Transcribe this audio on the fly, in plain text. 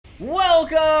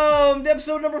Welcome to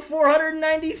episode number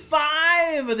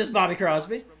 495 of this Bobby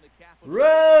Crosby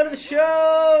Road to the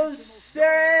Show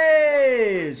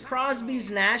series.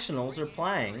 Crosby's Nationals are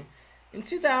playing in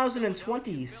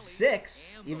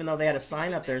 2026, even though they had a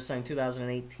sign up there saying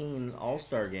 2018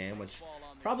 All-Star Game, which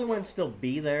probably wouldn't still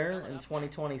be there in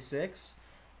 2026.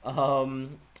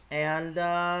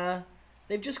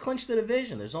 They've just clinched the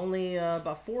division. There's only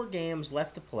about 4 games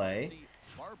left to play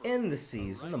in the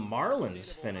season. The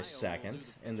Marlins finished second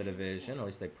in the division. At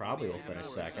least they probably will finish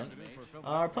second.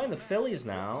 We're playing the Phillies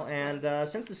now, and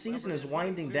since the season is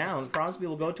winding down, Crosby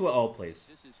will go to a... Oh, please.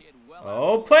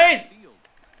 Oh, please!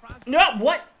 No,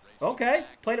 what? Okay,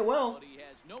 played it well.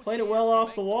 Played it well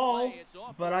off the wall,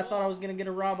 but I thought I was going to get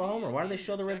a rob a homer. Why did they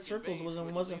show the red circles?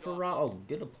 Wasn't for Rob. Oh,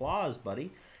 good applause,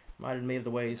 buddy. Reminded me of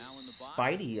the way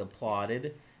Spidey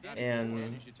applauded.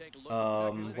 And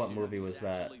what movie was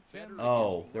that?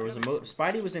 Oh, there was a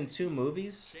Spidey was in 2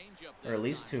 movies, or at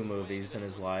least 2 movies in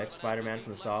his life. Spider-Man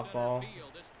from the softball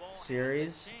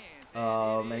series.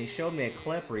 And he showed me a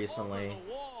clip recently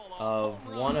of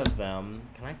one of them.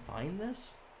 Can I find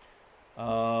this?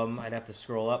 I'd have to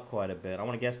scroll up quite a bit. I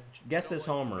want to guess this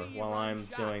homer while I'm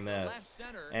doing this.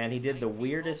 And he did the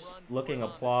weirdest looking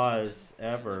applause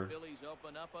ever.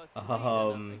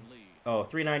 Oh,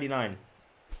 399.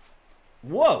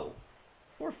 Whoa!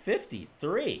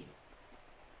 453.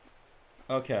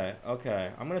 Okay.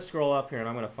 I'm going to scroll up here and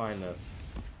I'm going to find this.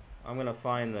 I'm going to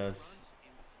find this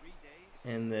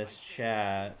in this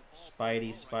chat.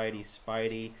 Spidey.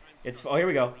 Oh, here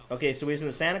we go. Okay, so he was in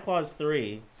the Santa Claus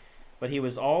 3, but he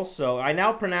was also... I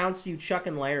now pronounce you Chuck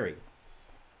and Larry.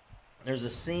 There's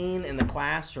a scene in the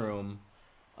classroom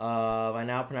of I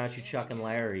now pronounce you Chuck and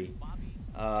Larry.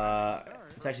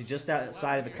 It's actually just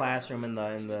outside of the classroom in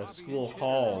the school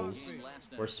halls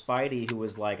where Spidey, who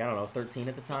was like, I don't know, 13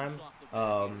 at the time,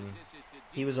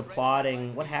 he was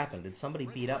applauding. What happened? Did somebody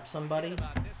beat up somebody?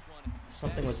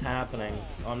 Something was happening.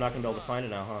 Oh, I'm not going to be able to find it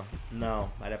now, huh? No,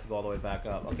 I'd have to go all the way back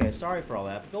up. Okay, sorry for all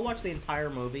that. But go watch the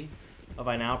entire movie of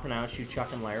I Now Pronounce You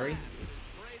Chuck and Larry.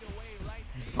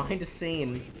 Find a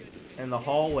scene in the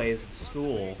hallways at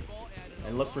school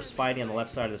and look for Spidey on the left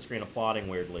side of the screen applauding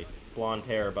weirdly. Blonde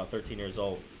hair, about 13 years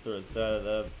old.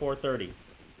 The 430.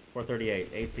 438.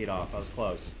 8 feet off. I was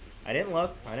close. I didn't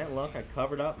look. I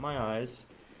covered up my eyes.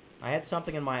 I had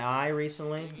something in my eye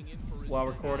recently while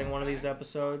recording one of these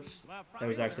episodes. It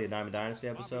was actually a Diamond Dynasty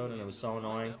episode, and it was so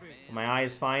annoying. But my eye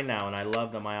is fine now, and I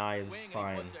love that my eye is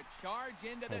fine.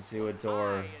 I do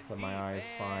adore that my eye is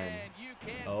fine.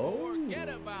 Oh,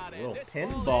 little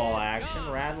pinball action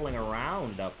rattling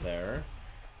around up there.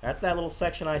 That's that little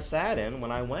section I sat in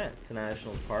when I went to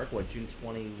Nationals Park. What, June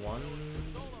 21,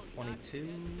 22?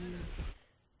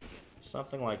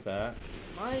 Something like that.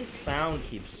 My sound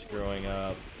keeps screwing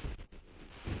up.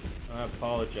 I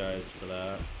apologize for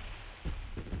that.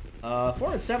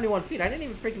 471 feet. I didn't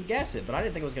even freaking guess it, but I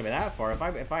didn't think it was going to be that far.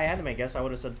 If I had to make a guess, I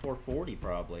would have said 440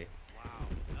 probably.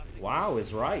 Wow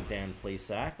is right, Dan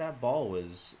Plesac. That ball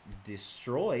was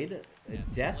destroyed,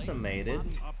 decimated.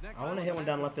 I want to hit one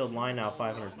down left field line now,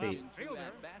 500 feet.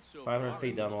 500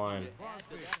 feet down the line.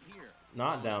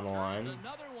 Not down the line. Is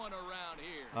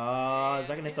that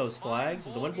going to hit those flags?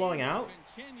 Is the wind blowing out?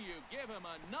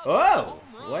 Oh!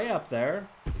 Way up there.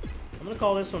 I'm going to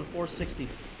call this one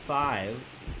 465.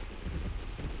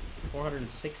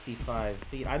 465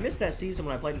 feet. I missed that season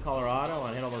when I played in Colorado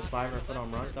and hit all those 500-foot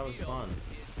home runs. That was fun.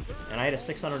 And I had a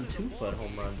 602-foot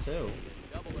home run, too.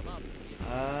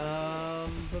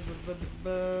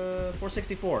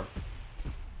 464.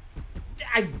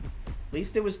 At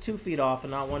least it was 2 feet off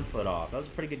and not 1 foot off. That was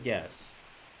a pretty good guess.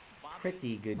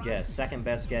 Pretty good guess. Second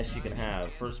best guess you can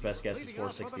have. First best guess is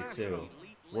 462.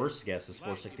 Worst guess is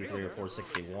 463 or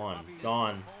 461.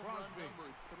 Gone.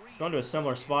 It's going to a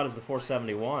similar spot as the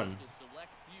 471.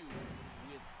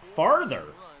 Farther.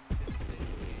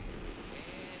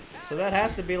 So that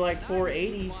has to be like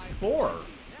 484.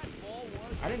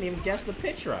 I didn't even guess the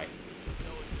pitch right.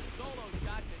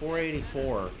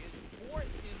 484.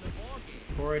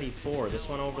 484. This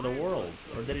went over the world.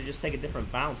 Or did it just take a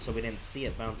different bounce so we didn't see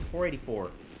it bounce?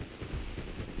 484.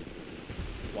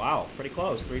 Wow, pretty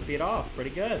close. 3 feet off. Pretty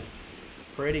good.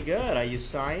 Pretty good. I used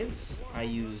science. I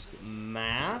used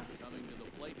math.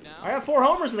 I have 4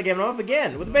 homers in the game, and I'm up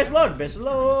again with the base loaded. Base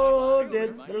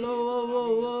loaded.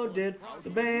 Loaded. The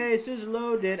base is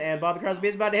loaded. And Bobby Crosby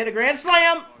is about to hit a grand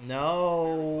slam.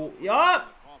 No.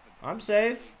 Yup. I'm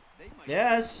safe.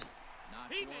 Yes.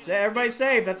 Everybody's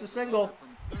safe. That's a single.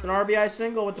 It's an RBI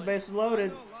single with the bases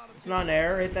loaded. It's not an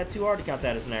error. Hit that too hard to count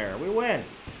that as an error. We win.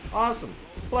 Awesome.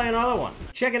 play another one.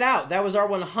 Check it out. That was our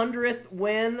 100th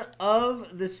win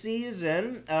of the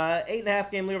season. 8.5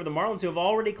 game lead over the Marlins, who have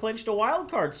already clinched a wild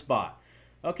card spot.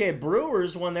 Okay,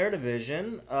 Brewers won their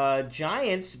division.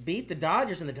 Giants beat the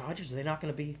Dodgers, and the Dodgers, are they not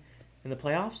going to be in the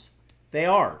playoffs? They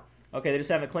are. Okay, they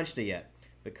just haven't clinched it yet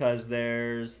because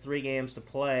there's 3 games to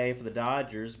play for the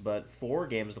Dodgers, but 4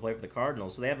 games to play for the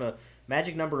Cardinals. So they have a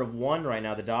magic number of 1 right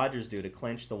now, the Dodgers do, to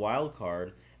clinch the wild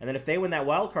card. And then if they win that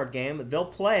wild card game, they'll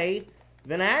play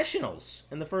the Nationals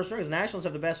in the first round, because the Nationals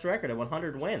have the best record at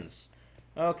 100 wins.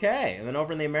 Okay, and then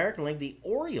over in the American League, the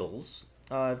Orioles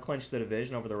have clinched the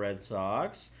division over the Red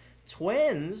Sox.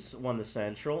 Twins won the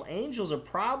Central. Angels are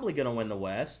probably going to win the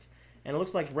West. And it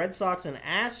looks like Red Sox and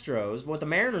Astros, but the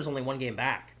Mariners only 1 game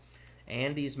back.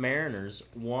 Andy's Mariners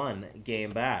 1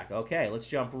 game back. Okay, let's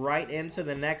jump right into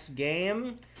the next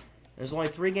game. There's only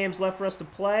 3 games left for us to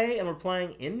play, and we're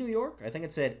playing in New York. I think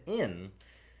it said in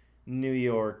New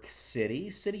York City.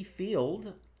 Citi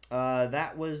Field.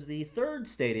 That was the 3rd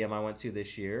stadium I went to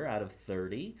this year out of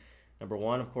 30. Number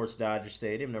 1, of course, Dodger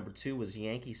Stadium. Number 2 was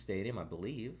Yankee Stadium, I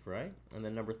believe, right? And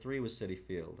then number 3 was Citi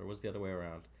Field, or was it the other way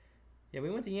around? Yeah, we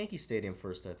went to Yankee Stadium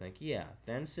first, I think. Yeah,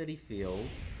 then Citi Field,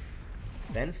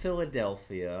 then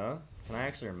Philadelphia. Can I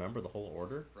actually remember the whole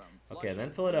order? Okay, then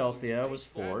Philadelphia was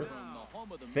 4th.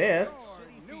 5th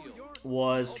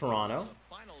was Toronto.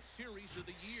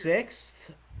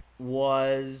 6th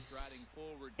was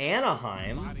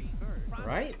Anaheim,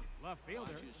 right? I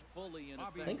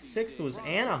think 6th was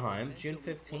Anaheim, June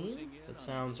 15th. That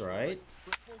sounds right.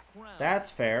 That's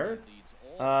fair.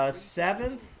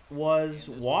 7th was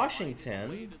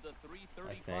Washington,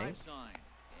 I think.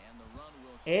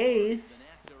 8th,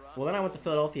 well, then I went to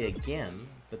Philadelphia again.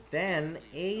 But then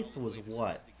 8th was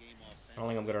what? I don't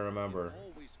think I'm going to remember.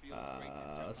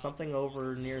 Something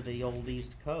over near the old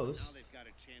East Coast.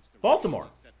 Baltimore.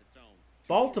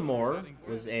 Baltimore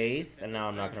was 8th, and now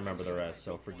I'm not going to remember the rest,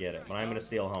 so forget it. But I'm going to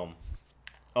steal home.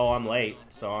 Oh, I'm late,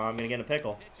 so I'm going to get in a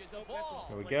pickle.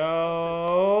 Here we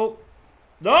go.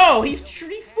 No, he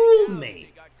fooled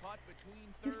me.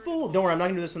 He fooled. Don't worry, I'm not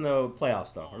going to do this in the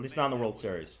playoffs, though. Or at least not in the World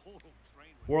Series.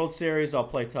 World Series, I'll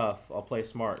play tough. I'll play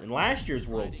smart. In last year's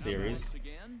World Series,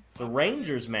 the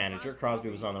Rangers manager, Crosby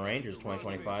was on the Rangers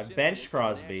 2025, benched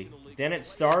Crosby. Didn't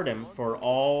start him for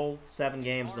all 7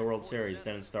 games of the World Series.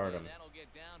 Didn't start him.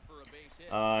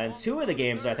 In 2 of the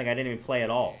games, I think I didn't even play at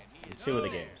all. In 2 of the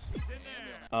games.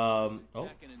 Oh,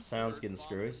 sound's getting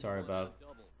screwy. Sorry about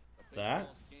that.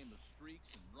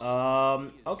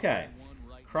 Okay.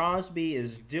 Crosby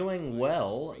is doing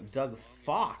well. Doug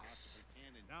Fox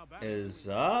is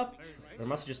up. There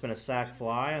must have just been a sac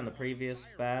fly on the previous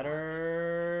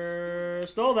batter.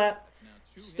 Stole that.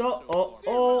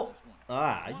 Oh.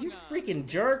 Ah, you freaking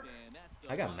jerk.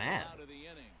 I got mad.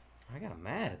 I got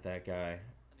mad at that guy.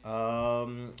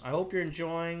 I hope you're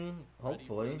enjoying,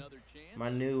 hopefully, my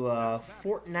new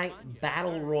Fortnite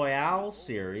Battle Royale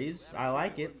series. I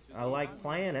like it. I like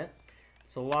playing it.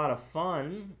 It's a lot of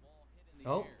fun.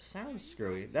 Oh, sounds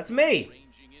screwy. That's me!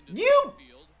 You!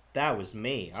 That was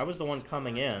me. I was the one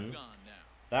coming in.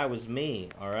 That was me,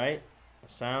 alright? The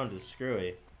sound is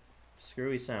screwy.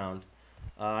 Screwy sound.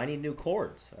 I need new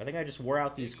cords. I think I just wore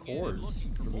out these cords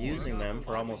from using them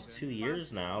for almost 2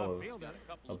 years now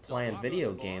of playing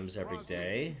video games every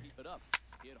day.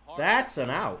 That's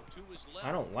an out.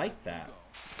 I don't like that.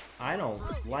 I don't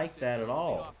like that at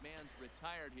all.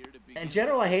 In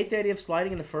general, I hate the idea of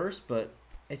sliding into first, but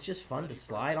it's just fun to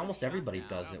slide. Almost everybody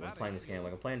does it when playing this game.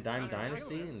 Like I'm playing Diamond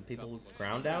Dynasty and people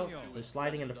ground out. They're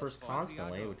sliding into first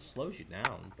constantly, which slows you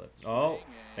down. But oh,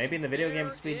 maybe in the video game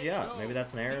it speeds you up. Maybe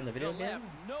that's an error in the video game.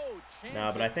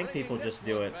 No, but I think people just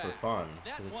do it for fun.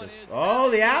 It's just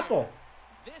the apple.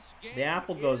 The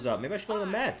apple goes up. Maybe I should go to the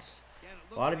Mets.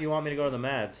 A lot of you want me to go to the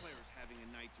Mets.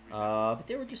 But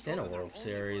they were just in a World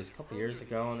Series a couple years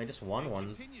ago, and they just won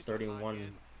one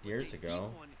 31 years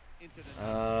ago.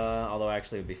 Although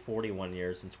actually it would be 41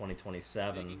 years in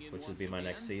 2027, which would be my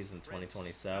next season,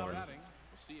 2027.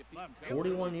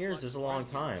 41 years is a long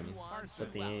time,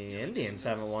 but the Indians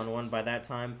haven't won one by that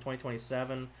time.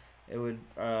 2027, it would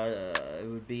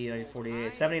be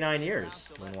 48, 79 years.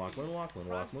 Moonwalk, moonwalk,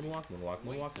 moonwalk, moonwalk, moonwalk,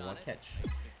 moonwalk, moonwalk, catch.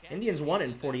 Indians won it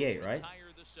in 48, right?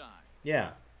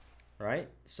 Yeah. Right?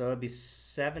 So it'd be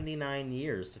 79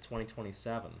 years to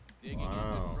 2027.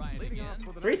 Wow.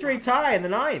 3-3 tie in the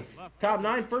 9th. Top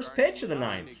 9, first pitch of the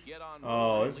 9th.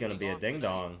 Oh, this is going to be a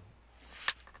ding-dong.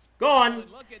 Gone!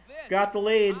 Got the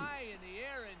lead.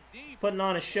 Putting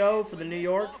on a show for the New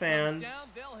York fans.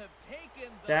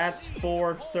 That's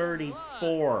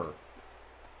 434.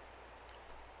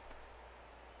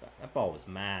 That ball was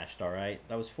mashed, alright?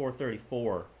 That was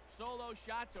 434. solo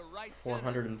shot to right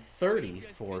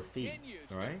 434 feet.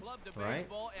 Right? Right?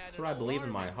 That's what I believe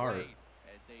in my heart.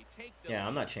 Yeah,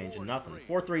 I'm not changing nothing.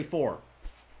 434.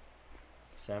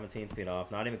 17 feet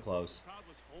off. Not even close.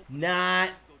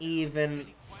 Not even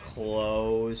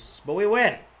close. But we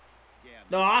win.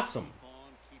 Awesome.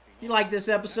 If you like this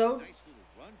episode,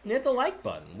 hit the like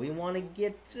button. We want to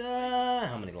get,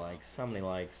 how many likes? How many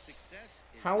likes?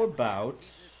 How about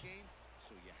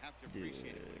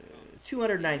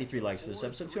 293 likes for this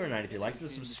episode? 293 likes. The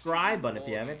subscribe button if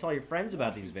you haven't. Tell your friends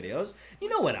about these videos. You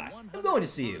know what I'm going to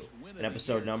see you in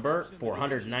episode number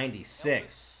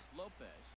 496.